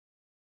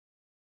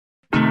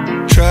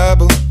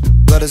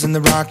Flooders in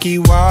the rocky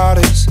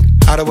waters,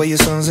 hide away your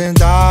sons and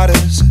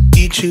daughters,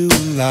 eat you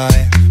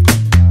alive.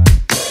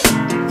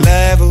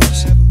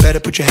 Levels, better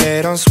put your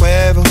head on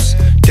swivels,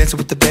 dancing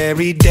with the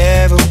very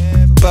devil,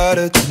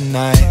 butter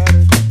tonight.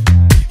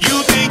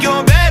 You think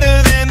you're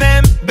better than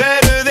them,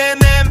 better than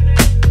them.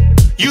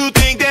 You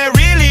think they're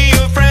really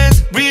your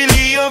friends,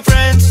 really your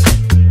friends.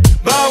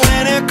 But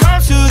when it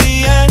comes to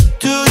the end,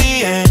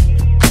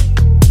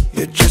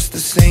 you're just the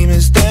same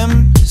as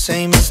them,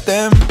 same as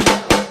them.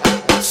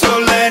 So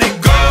let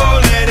it go,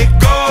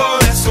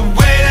 that's the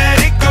way that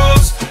it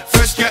goes.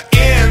 First you're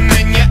in,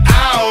 then you're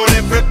out,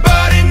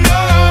 everybody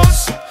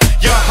knows.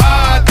 You're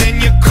hot, then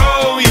you're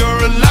cold,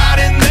 you're a lot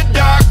in the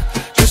dark.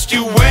 Just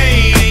you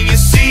wait and you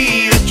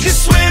see that you're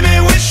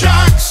swimming with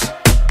sharks.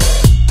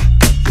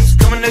 He's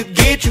coming to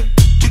get you,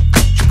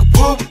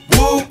 whoop,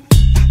 whoop.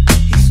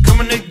 He's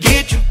coming to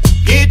get you,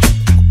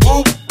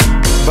 whoop.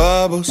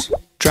 Bubbles,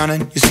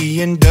 drowning, you see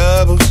in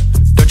doubles.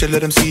 Don't you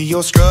let them see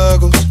your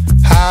struggles,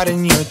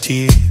 hiding your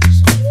tears.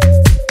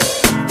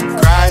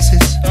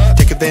 Crisis,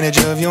 take advantage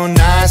of your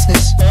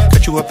niceness,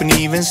 cut you up in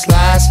even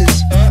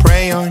slices,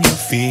 prey on your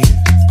fears.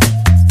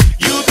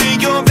 You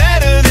think you're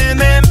better than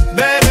them,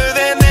 better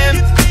than them.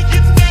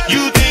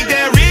 You think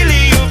they're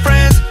really your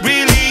friends,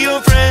 really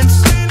your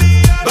friends.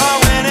 But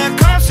when it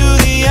comes to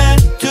the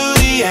end,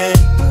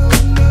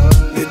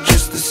 you're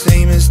just the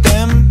same as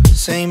them,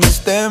 same as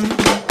them.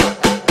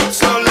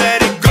 So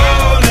let it go,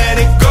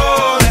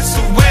 that's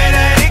the way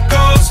that it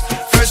goes.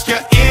 First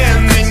you're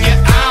in, then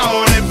you're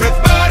out,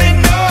 everybody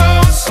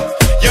knows.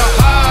 You're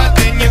hot,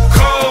 then you're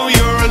cold,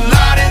 you're a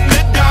lot in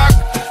the dark.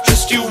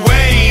 Just you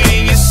wait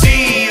and you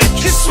see that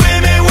you're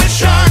swimming with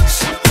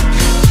sharks.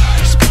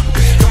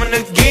 Coming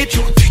to get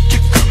you,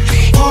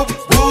 whoop,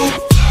 whoop.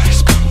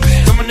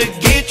 Coming to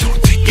get you,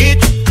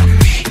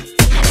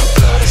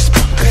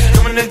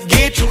 coming to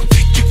get you,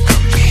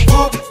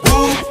 whoop,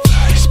 whoop.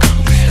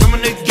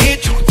 Coming to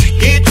get you.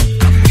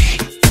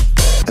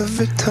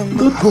 Every time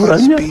my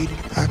heart's beating,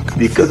 I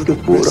can feel the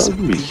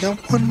recipe. I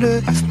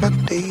wonder if my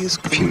day is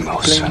going to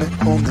blame it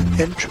on the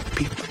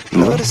entropy.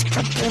 Blood is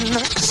pumping, I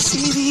can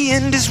see the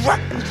end is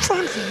right in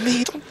front of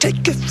me. Don't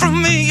take it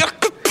from me, I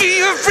could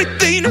be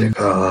everything.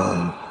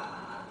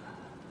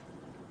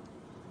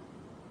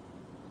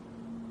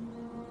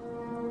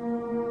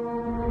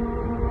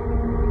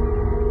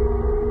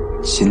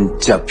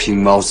 진짜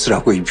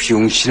빅마우스라고 이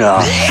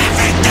병신아.